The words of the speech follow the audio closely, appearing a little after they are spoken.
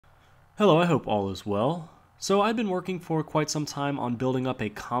Hello, I hope all is well. So I've been working for quite some time on building up a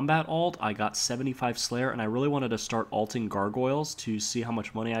combat alt. I got 75 Slayer and I really wanted to start alting Gargoyles to see how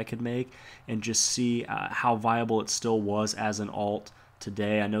much money I could make and just see how viable it still was as an alt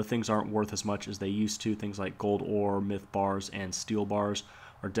today. I know things aren't worth as much as they used to. Things like gold ore, myth bars, and steel bars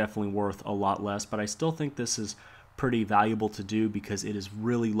are definitely worth a lot less, but I still think this is pretty valuable to do because it is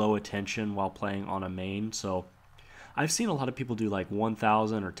really low attention while playing on a main. So I've seen a lot of people do like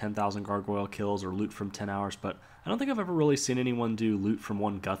 1,000 or 10,000 gargoyle kills or loot from 10 hours, but I don't think I've ever really seen anyone do loot from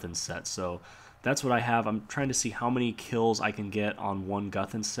one Guthans set. So that's what I have. I'm trying to see how many kills I can get on one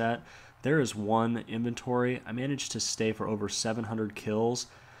Guthans set. There is one inventory. I managed to stay for over 700 kills,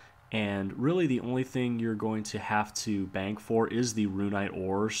 and really the only thing you're going to have to bank for is the runite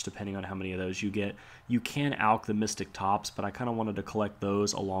ores, depending on how many of those you get. You can alch the mystic tops, but I kind of wanted to collect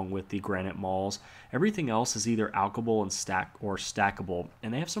those along with the granite mauls. Everything else is either alchable and stackable,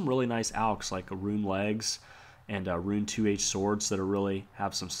 and they have some really nice alchs like rune legs and rune 2H swords that are really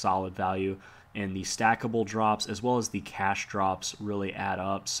have some solid value. And the stackable drops as well as the cash drops really add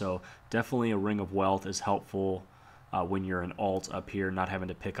up, so definitely a ring of wealth is helpful when you're an alt up here, not having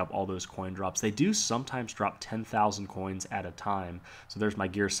to pick up all those coin drops. They do sometimes drop 10,000 coins at a time. So there's my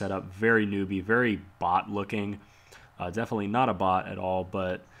gear setup. Very newbie, very bot looking. Definitely not a bot at all,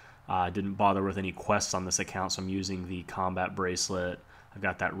 but I didn't bother with any quests on this account, so I'm using the combat bracelet. I've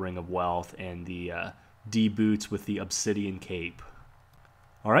got that ring of wealth and the D boots with the obsidian cape.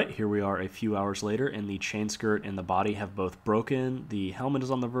 Alright, here we are a few hours later, and the chain skirt and the body have both broken. The helmet is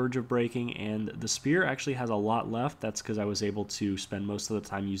on the verge of breaking, and the spear actually has a lot left. That's because I was able to spend most of the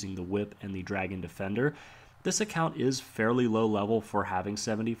time using the whip and the dragon defender. This account is fairly low level for having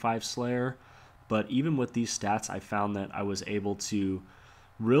 75 Slayer, but even with these stats, I found that I was able to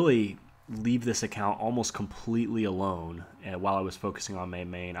really leave this account almost completely alone while I was focusing on my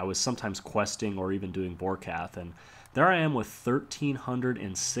main. I was sometimes questing or even doing Vorkath, and there I am with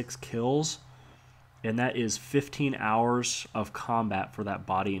 1,306 kills, and that is 15 hours of combat for that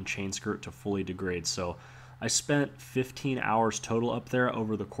body and chain skirt to fully degrade. So I spent 15 hours total up there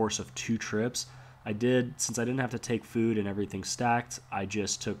over the course of 2 trips. Since I didn't have to take food and everything stacked, I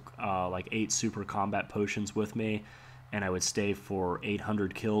just took like 8 super combat potions with me, and I would stay for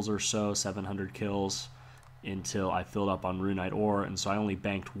 800 kills or so, 700 kills, until I filled up on runite ore. And so I only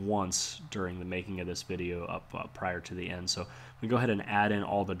banked once during the making of this video up prior to the end. So we go ahead and add in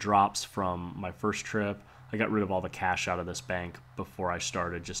all the drops from my first trip. I got rid of all the cash out of this bank before I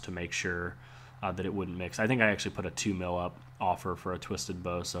started just to make sure that it wouldn't mix. I think I actually put a 2 mil up offer for a twisted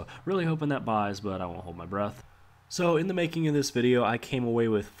bow, so really hoping that buys, but I won't hold my breath. So in the making of this video, I came away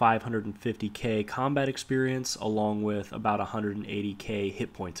with 550k combat experience along with about 180k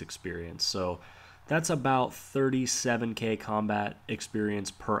hit points experience. So that's about 37k combat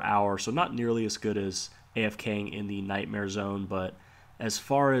experience per hour, so not nearly as good as AFKing in the Nightmare Zone, but as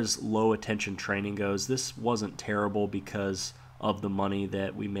far as low attention training goes, this wasn't terrible because of the money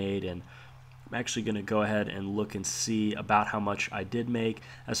that we made. And I'm actually going to go ahead and look and see about how much I did make.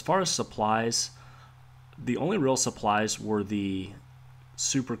 As far as supplies, the only real supplies were the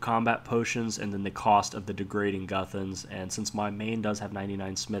super combat potions and then the cost of the degrading Guthans, and since my main does have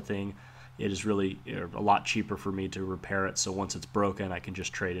 99 smithing, it is really a lot cheaper for me to repair it. So once it's broken, I can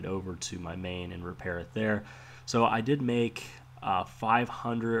just trade it over to my main and repair it there. So I did make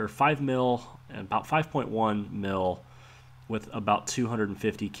 500 or 5 mil, about 5.1 mil, with about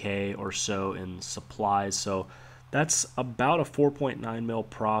 250k or so in supplies. So that's about a 4.9 mil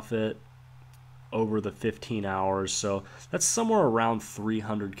profit over the 15 hours. So that's somewhere around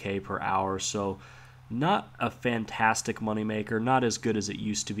 300k per hour. So not a fantastic moneymaker, not as good as it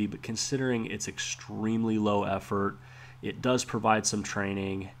used to be, but considering it's extremely low effort, it does provide some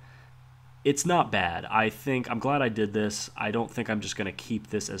training. It's not bad. I'm glad I did this. I don't think I'm just going to keep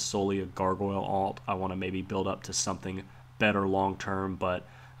this as solely a Gargoyle alt. I want to maybe build up to something better long term, but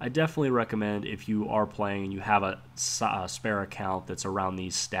I definitely recommend if you are playing and you have a spare account that's around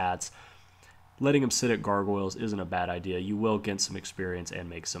these stats, letting them sit at Gargoyles isn't a bad idea. You will get some experience and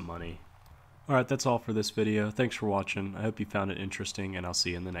make some money. Alright, that's all for this video. Thanks for watching. I hope you found it interesting, and I'll see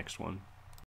you in the next one.